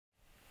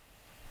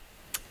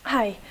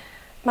Hi,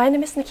 my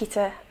name is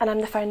Nikita and I'm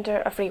the founder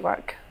of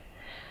RE.WORK.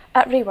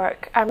 At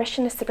RE.WORK, our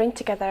mission is to bring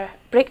together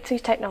breakthrough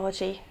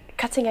technology,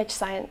 cutting-edge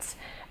science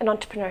and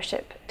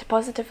entrepreneurship to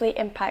positively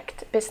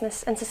impact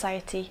business and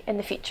society in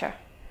the future.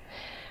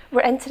 We're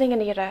entering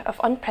an era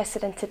of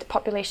unprecedented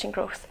population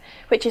growth,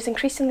 which is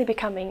increasingly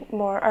becoming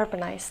more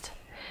urbanised.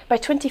 By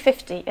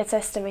 2050, it's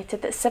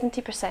estimated that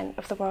 70%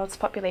 of the world's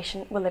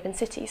population will live in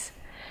cities.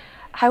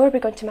 How are we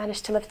going to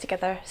manage to live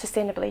together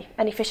sustainably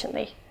and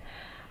efficiently?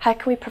 How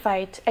can we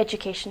provide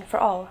education for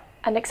all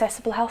and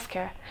accessible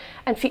healthcare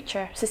and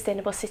future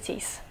sustainable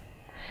cities?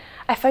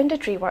 I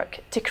founded RE.WORK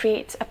to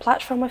create a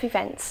platform of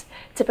events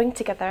to bring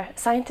together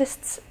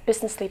scientists,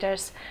 business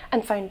leaders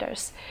and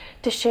founders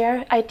to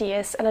share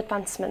ideas and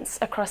advancements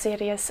across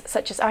areas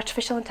such as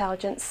artificial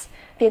intelligence,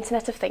 the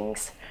Internet of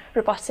Things,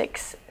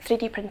 robotics,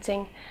 3D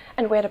printing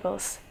and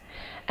wearables,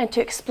 and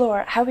to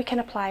explore how we can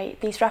apply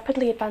these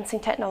rapidly advancing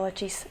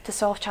technologies to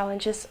solve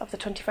challenges of the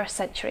 21st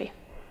century.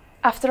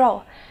 After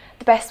all,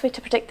 the best way to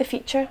predict the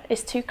future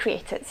is to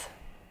create it.